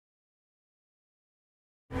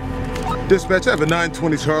Dispatch, I have a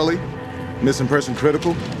 920 Charlie. Missing person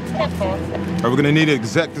critical. We're gonna need an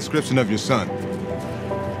exact description of your son.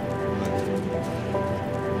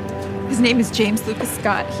 His name is James Lucas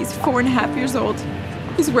Scott. He's 4.5 years old.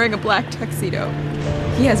 He's wearing a black tuxedo.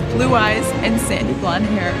 He has blue eyes and sandy blonde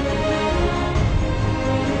hair.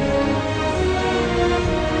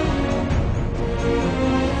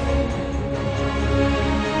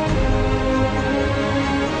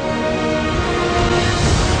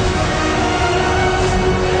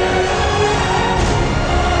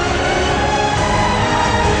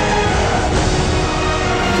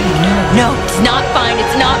 No, it's not fine.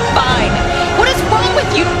 It's not fine. What is wrong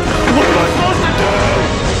with you? What am I supposed to do?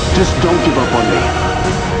 Just don't give up on me.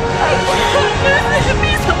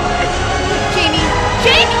 Jamie!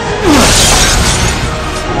 Jamie!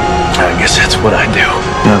 I guess that's what I do.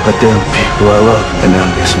 Not let down the people I love. And now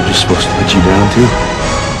I guess I'm just supposed to let you down too?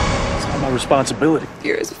 It's not my responsibility.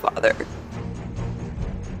 Fear is a father.